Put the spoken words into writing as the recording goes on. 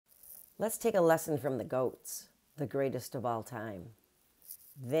Let's take a lesson from the goats, the greatest of all time.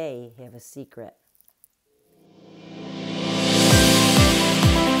 They have a secret.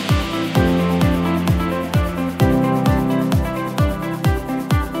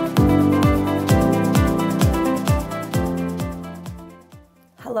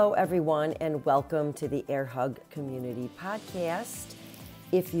 Hello, everyone, and welcome to the Air Hug Community Podcast.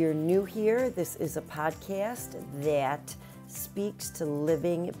 If you're new here, this is a podcast that speaks to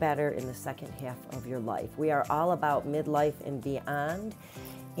living better in the second half of your life. We are all about midlife and beyond,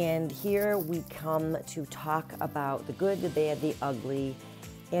 and here we come to talk about the good, the bad, the ugly,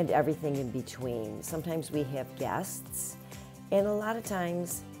 and everything in between. Sometimes we have guests, and a lot of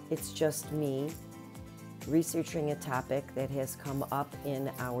times it's just me researching a topic that has come up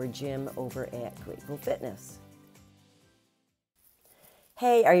in our gym over at Grateful Fitness.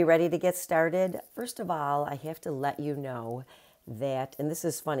 Hey, are you ready to get started? First of all, I have to let you know that, and this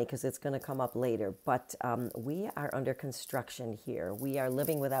is funny because it's going to come up later, but we are under construction here. We are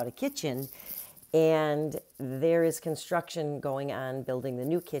living without a kitchen, and there is construction going on building the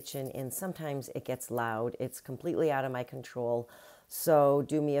new kitchen, and sometimes it gets loud. It's completely out of my control. So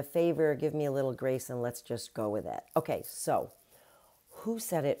do me a favor, give me a little grace, and let's just go with it. Okay, so who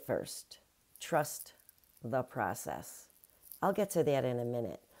said it first? Trust the process. I'll get to that in a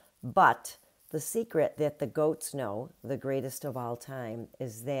minute. But the secret that the goats know, the greatest of all time,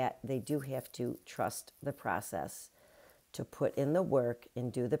 is that they do have to trust the process, to put in the work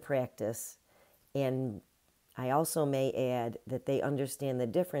and do the practice. And I also may add that they understand the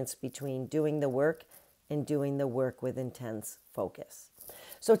difference between doing the work and doing the work with intense focus.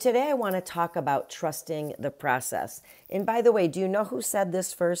 So today I want to talk about trusting the process. And by the way, do you know who said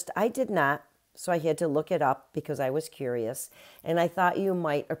this first? I did not, so I had to look it up because I was curious, and I thought you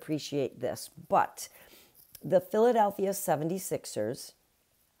might appreciate this. But the Philadelphia 76ers,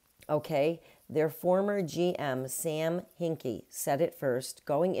 their former GM, Sam Hinkie, said it first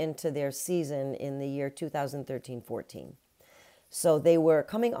going into their season in the year 2013-14. So they were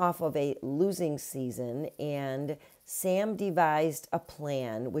coming off of a losing season, and Sam devised a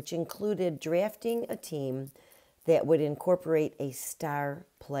plan which included drafting a team that would incorporate a star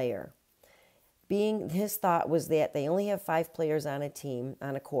player. His thought was that they only have 5 players on a team,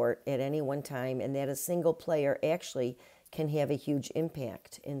 on a court at any one time, and that a single player actually can have a huge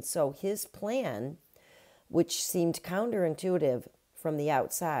impact. And so his plan, which seemed counterintuitive from the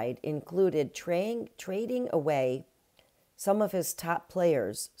outside, included trading away some of his top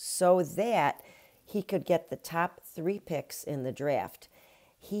players so that he could get the top 3 picks in the draft.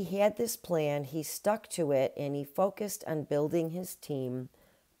 He had this plan, he stuck to it, and he focused on building his team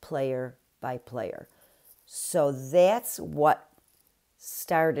player by player. So that's what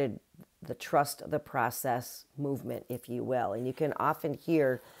started the trust the process movement, if you will. And you can often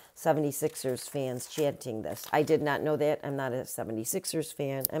hear 76ers fans chanting this. I did not know that. I'm not a 76ers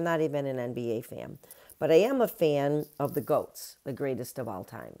fan. I'm not even an NBA fan. But I am a fan of the GOATs, the greatest of all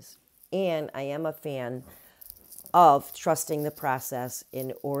times. And I am a fan of trusting the process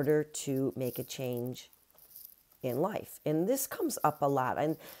in order to make a change in life. And this comes up a lot.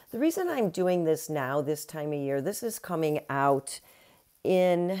 And the reason I'm doing this now, this time of year, this is coming out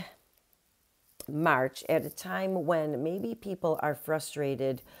in March at a time when maybe people are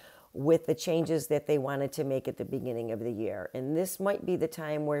frustrated with the changes that they wanted to make at the beginning of the year. And this might be the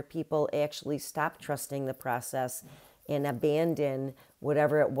time where people actually stop trusting the process and abandon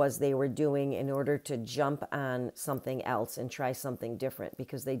whatever it was they were doing in order to jump on something else and try something different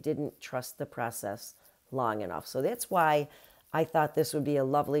because they didn't trust the process long enough. So that's why I thought this would be a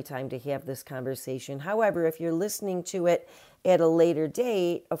lovely time to have this conversation. However, if you're listening to it at a later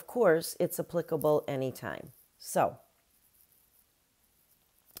date, of course, it's applicable anytime. So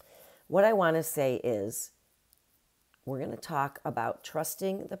what I want to say is we're going to talk about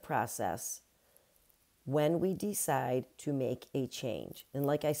trusting the process when we decide to make a change. And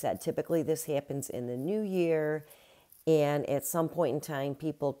like I said, typically this happens in the new year, and at some point in time,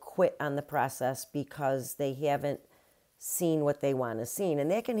 people quit on the process because they haven't seen what they want to see.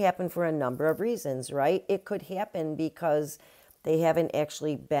 And that can happen for a number of reasons, right? It could happen because they haven't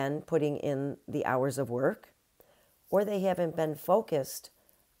actually been putting in the hours of work, or they haven't been focused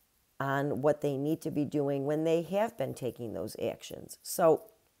on what they need to be doing when they have been taking those actions. So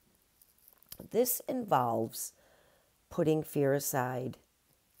this involves putting fear aside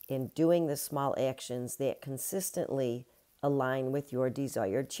and doing the small actions that consistently align with your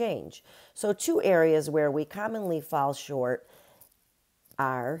desired change. So 2 areas where we commonly fall short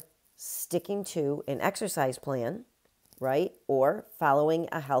are sticking to an exercise plan, right? Or following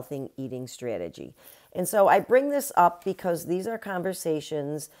a healthy eating strategy. And so I bring this up because these are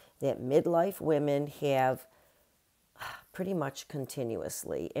conversations that midlife women have pretty much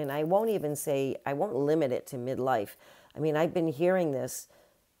continuously. And I won't even say, I won't limit it to midlife. I mean, I've been hearing this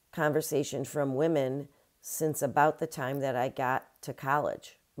conversation from women since about the time that I got to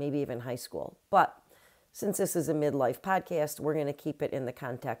college, maybe even high school. But since this is a midlife podcast, we're going to keep it in the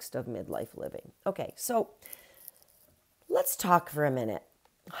context of midlife living. Okay, so let's talk for a minute.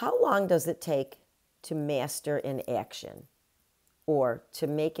 How long does it take to master an action or to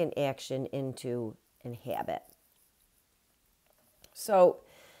make an action into a habit? So,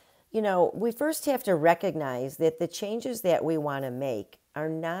 we first have to recognize that the changes that we want to make are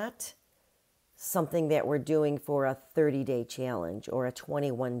not something that we're doing for a 30-day challenge or a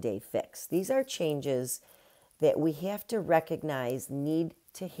 21-day fix. These are changes that we have to recognize need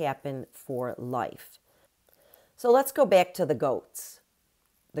to happen for life. So let's go back to the GOATs,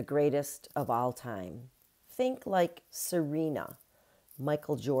 the greatest of all time. Think like Serena,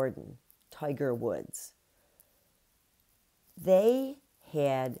 Michael Jordan, Tiger Woods. They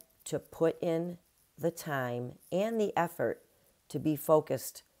had to put in the time and the effort to be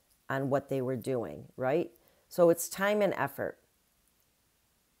focused on what they were doing, right? So it's time and effort.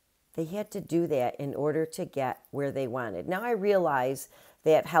 They had to do that in order to get where they wanted. Now I realize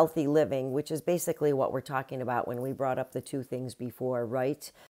that healthy living, which is basically what we're talking about when we brought up the two things before,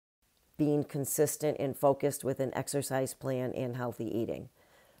 right? Being consistent and focused with an exercise plan and healthy eating.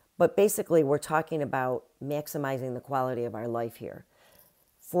 But basically we're talking about maximizing the quality of our life here.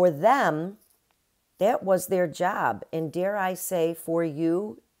 For them, that was their job. And dare I say, for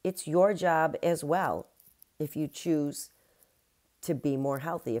you, it's your job as well if you choose to be more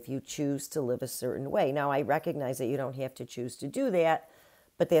healthy, if you choose to live a certain way. Now, I recognize that you don't have to choose to do that,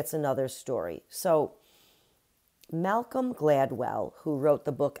 but that's another story. So Malcolm Gladwell, who wrote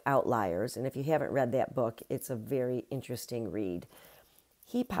the book Outliers, and if you haven't read that book, it's a very interesting read.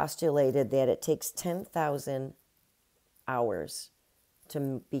 He postulated that it takes 10,000 hours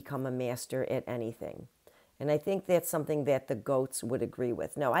to become a master at anything. And I think that's something that the GOATs would agree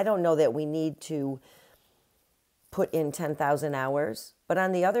with. Now, I don't know that we need to put in 10,000 hours, but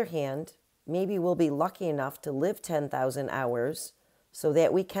on the other hand, maybe we'll be lucky enough to live 10,000 hours so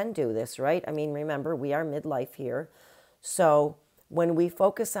that we can do this, right? I mean, remember, we are midlife here. So when we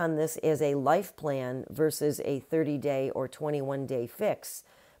focus on this as a life plan versus a 30-day or 21-day fix,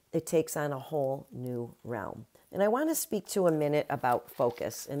 it takes on a whole new realm. And I want to speak to a minute about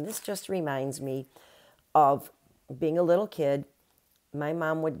focus. And this just reminds me of being a little kid. My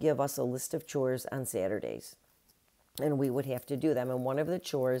mom would give us a list of chores on Saturdays, and we would have to do them. And one of the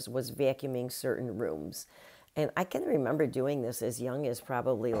chores was vacuuming certain rooms. And I can remember doing this as young as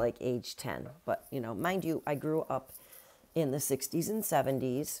probably like age 10. But, mind you, I grew up in the 60s and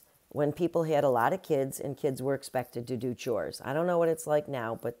 70s when people had a lot of kids and kids were expected to do chores. I don't know what it's like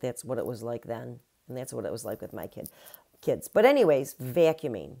now, but that's what it was like then. And that's what it was like with my kids. But anyways,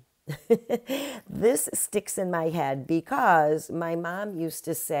 vacuuming. This sticks in my head because my mom used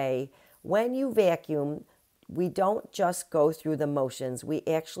to say, when you vacuum, we don't just go through the motions. We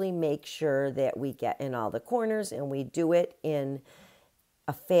actually make sure that we get in all the corners and we do it in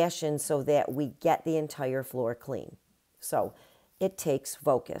a fashion so that we get the entire floor clean. So it takes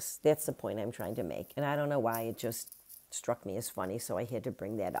focus. That's the point I'm trying to make. And I don't know why, it just struck me as funny, so I had to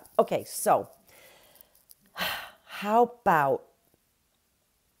bring that up. Okay, so how about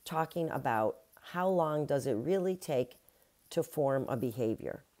talking about how long does it really take to form a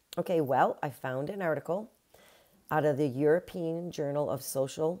behavior? Okay, well, I found an article out of the European Journal of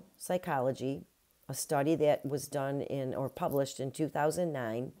Social Psychology, a study that was done or published in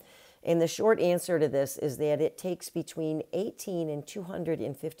 2009. And the short answer to this is that it takes between 18 and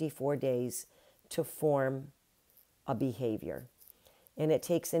 254 days to form a behavior. And it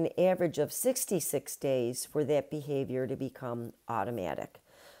takes an average of 66 days for that behavior to become automatic.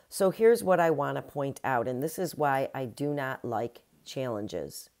 So here's what I want to point out, and this is why I do not like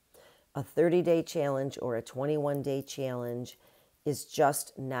challenges. A 30-day challenge or a 21-day challenge is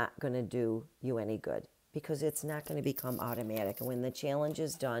just not going to do you any good because it's not going to become automatic. And when the challenge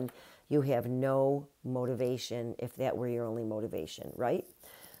is done, you have no motivation if that were your only motivation, right?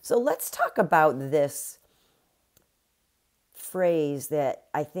 So let's talk about this phrase that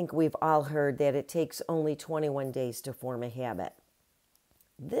I think we've all heard, that it takes only 21 days to form a habit.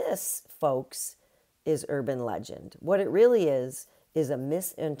 This, folks, is urban legend. What it really is a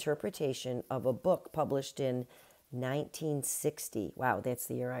misinterpretation of a book published in 1960. Wow, that's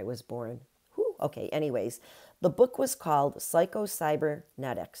the year I was born. Whew. Okay, anyways, the book was called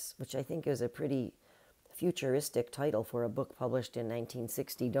Psycho-Cybernetics, which I think is a pretty futuristic title for a book published in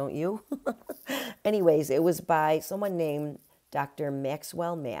 1960, don't you? Anyways, it was by someone named Dr.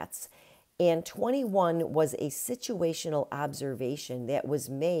 Maxwell Matz. And 21 was a situational observation that was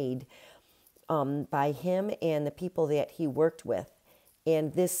made by him and the people that he worked with.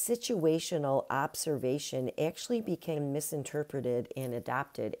 And this situational observation actually became misinterpreted and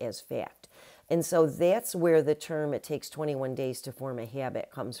adopted as fact. And so that's where the term "it takes 21 days to form a habit"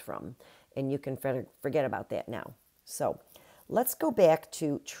 comes from. And you can forget about that now. So let's go back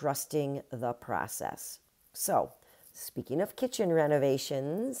to trusting the process. So speaking of kitchen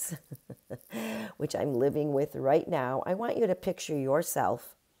renovations, which I'm living with right now, I want you to picture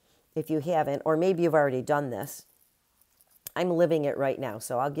yourself, if you haven't, or maybe you've already done this. I'm living it right now,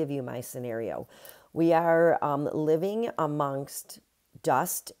 so I'll give you my scenario. We are living amongst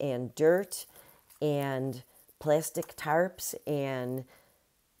dust and dirt and plastic tarps and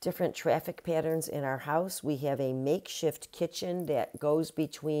different traffic patterns in our house. We have a makeshift kitchen that goes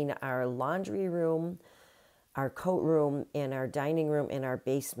between our laundry room, our coat room, and our dining room and our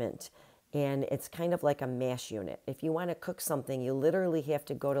basement. And it's kind of like a mash unit. If you want to cook something, you literally have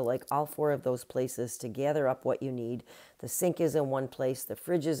to go to like all four of those places to gather up what you need. The sink is in one place, the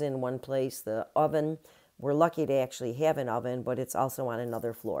fridge is in one place, the oven, we're lucky to actually have an oven, but it's also on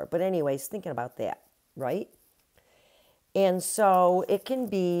another floor. But anyways, thinking about that, right? And so it can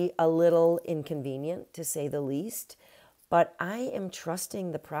be a little inconvenient, to say the least, but I am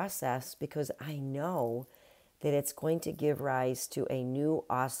trusting the process because I know that it's going to give rise to a new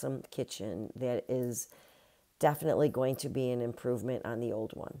awesome kitchen that is definitely going to be an improvement on the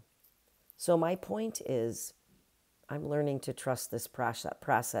old one. So my point is, I'm learning to trust this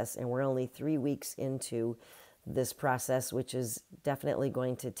process, and we're only 3 weeks into this process, which is definitely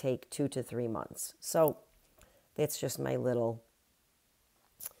going to take 2 to 3 months. So that's just my little,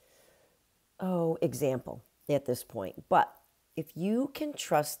 example at this point. But if you can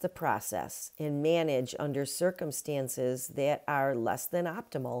trust the process and manage under circumstances that are less than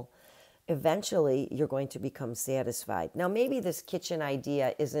optimal, eventually you're going to become satisfied. Now, maybe this kitchen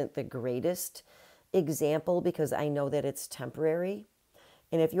idea isn't the greatest example because I know that it's temporary.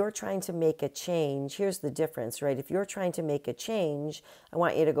 And if you're trying to make a change, here's the difference, right? If you're trying to make a change, I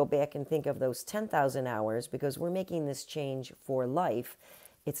want you to go back and think of those 10,000 hours because we're making this change for life.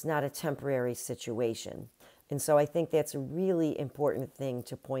 It's not a temporary situation. And so I think that's a really important thing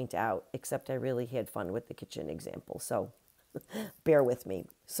to point out, except I really had fun with the kitchen example. So bear with me.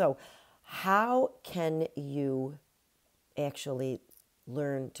 So how can you actually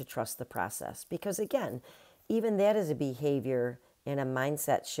learn to trust the process? Because again, even that is a behavior and a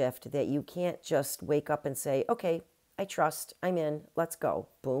mindset shift that you can't just wake up and say, okay, I trust, I'm in, let's go,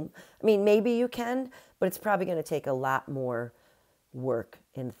 boom. I mean, maybe you can, but it's probably going to take a lot more work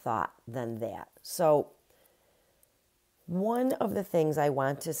and thought than that. So one of the things I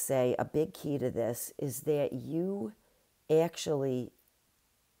want to say, a big key to this, is that you actually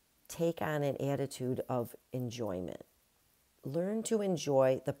take on an attitude of enjoyment. Learn to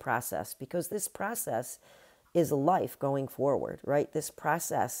enjoy the process because this process is life going forward, right? This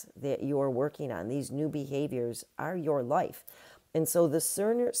process that you're working on, these new behaviors are your life. And so the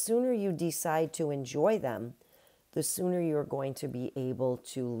sooner you decide to enjoy them, the sooner you're going to be able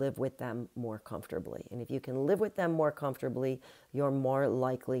to live with them more comfortably. And if you can live with them more comfortably, you're more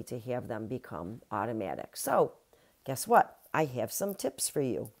likely to have them become automatic. So guess what? I have some tips for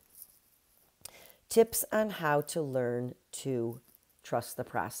you. Tips on how to learn to trust the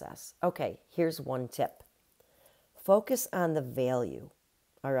process. Okay, here's one tip. Focus on the value,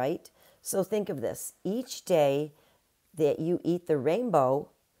 all right? So think of this. Each day that you eat the rainbow,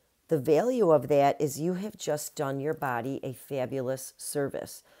 the value of that is you have just done your body a fabulous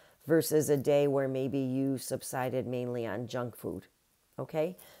service versus a day where maybe you subsided mainly on junk food,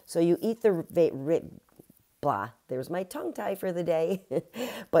 okay? So you eat there's my tongue tie for the day.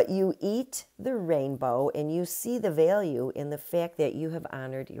 But you eat the rainbow and you see the value in the fact that you have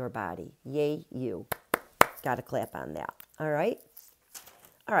honored your body. Yay, you. Got to clap on that. All right?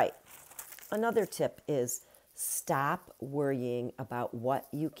 All right. Another tip is stop worrying about what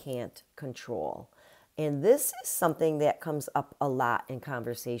you can't control. And this is something that comes up a lot in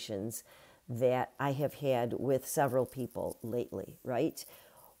conversations that I have had with several people lately, right?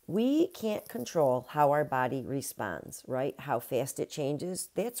 We can't control how our body responds, right? How fast it changes.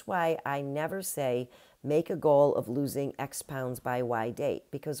 That's why I never say make a goal of losing X pounds by Y date,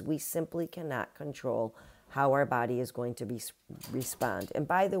 because we simply cannot control how our body is going to respond. And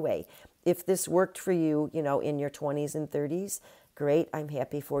by the way, if this worked for you, in your 20s and 30s, great, I'm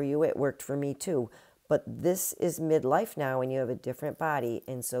happy for you. It worked for me too. But this is midlife now and you have a different body,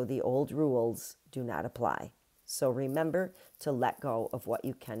 and so the old rules do not apply. So remember to let go of what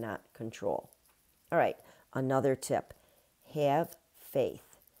you cannot control. All right, another tip. Have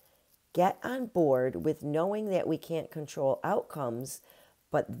faith. Get on board with knowing that we can't control outcomes,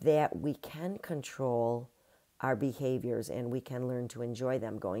 but that we can control our behaviors and we can learn to enjoy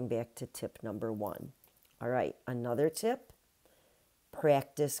them, going back to tip number 1. All right, another tip,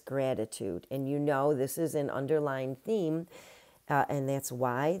 practice gratitude. And you know this is an underlying theme, and that's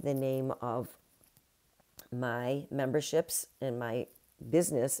why the name of my memberships and my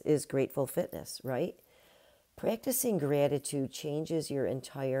business is Grateful Fitness, right? Practicing gratitude changes your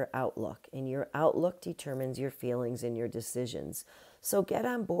entire outlook, and your outlook determines your feelings and your decisions. So get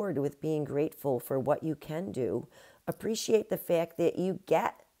on board with being grateful for what you can do. Appreciate the fact that you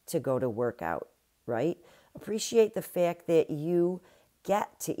get to go to work out, right? Appreciate the fact that you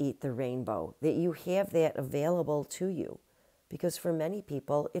get to eat the rainbow, that you have that available to you. Because for many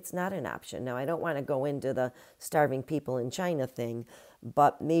people, it's not an option. Now, I don't want to go into the starving people in China thing,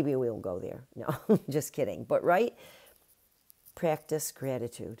 but maybe we'll go there. No, just kidding. But right, practice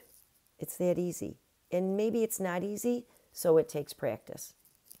gratitude. It's that easy. And maybe it's not easy, so it takes practice.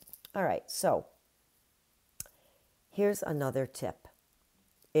 All right, so here's another tip.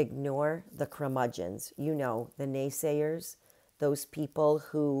 Ignore the curmudgeons. You know, the naysayers, those people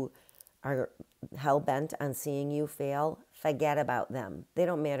who are hell-bent on seeing you fail. Forget about them. They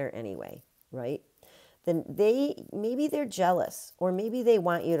don't matter anyway, right? Then maybe they're jealous, or maybe they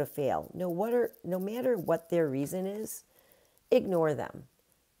want you to fail. No matter what their reason is, ignore them,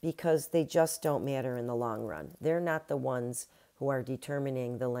 because they just don't matter in the long run. They're not the ones who are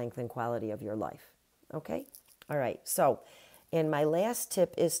determining the length and quality of your life. Okay? All right. So, and my last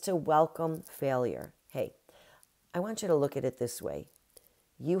tip is to welcome failure. Hey, I want you to look at it this way.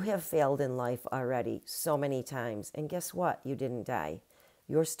 You have failed in life already so many times, and guess what? You didn't die.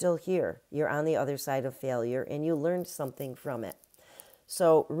 You're still here. You're on the other side of failure, and you learned something from it.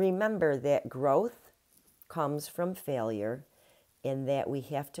 So remember that growth comes from failure, and that we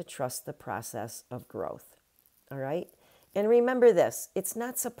have to trust the process of growth. All right? And remember this, it's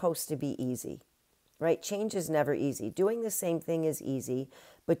not supposed to be easy, right? Change is never easy. Doing the same thing is easy,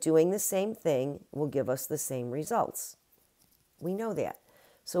 but doing the same thing will give us the same results. We know that.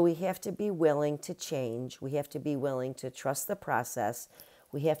 So we have to be willing to change. We have to be willing to trust the process.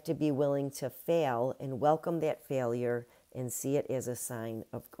 We have to be willing to fail and welcome that failure and see it as a sign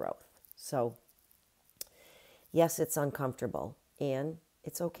of growth. So, yes, it's uncomfortable, and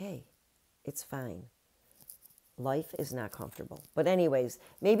it's okay. It's fine. Life is not comfortable. But anyways,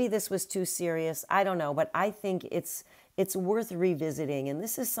 maybe this was too serious. I don't know, but I think it's worth revisiting. And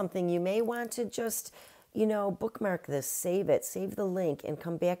this is something you may want to just, bookmark this, save it, save the link, and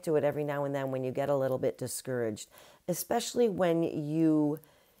come back to it every now and then when you get a little bit discouraged, especially when you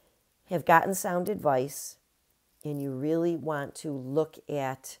have gotten sound advice and you really want to look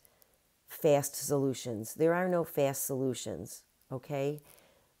at fast solutions. There are no fast solutions, okay?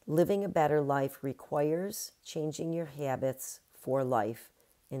 Living a better life requires changing your habits for life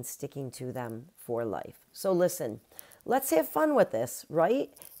and sticking to them for life. So listen, let's have fun with this, right?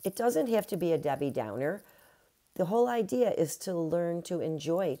 It doesn't have to be a Debbie Downer. The whole idea is to learn to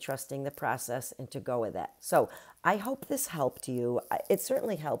enjoy trusting the process and to go with it. So I hope this helped you. It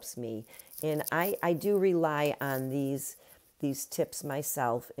certainly helps me. And I do rely on these tips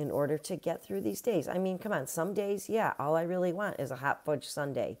myself in order to get through these days. I mean, come on, some days, yeah, all I really want is a hot fudge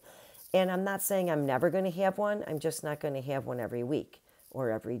sundae. And I'm not saying I'm never going to have one. I'm just not going to have one every week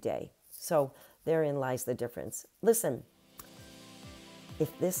or every day. So therein lies the difference. Listen,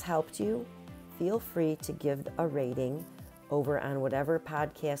 if this helped you, feel free to give a rating over on whatever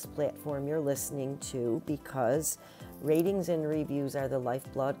podcast platform you're listening to, because ratings and reviews are the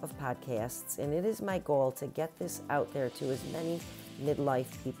lifeblood of podcasts, and it is my goal to get this out there to as many midlife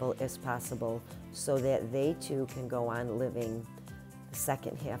people as possible so that they too can go on living the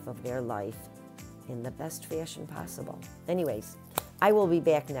second half of their life in the best fashion possible. Anyways, I will be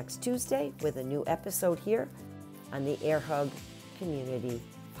back next Tuesday with a new episode here on the Air Hug Community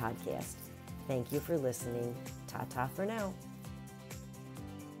Podcast. Thank you for listening. Ta-ta for now.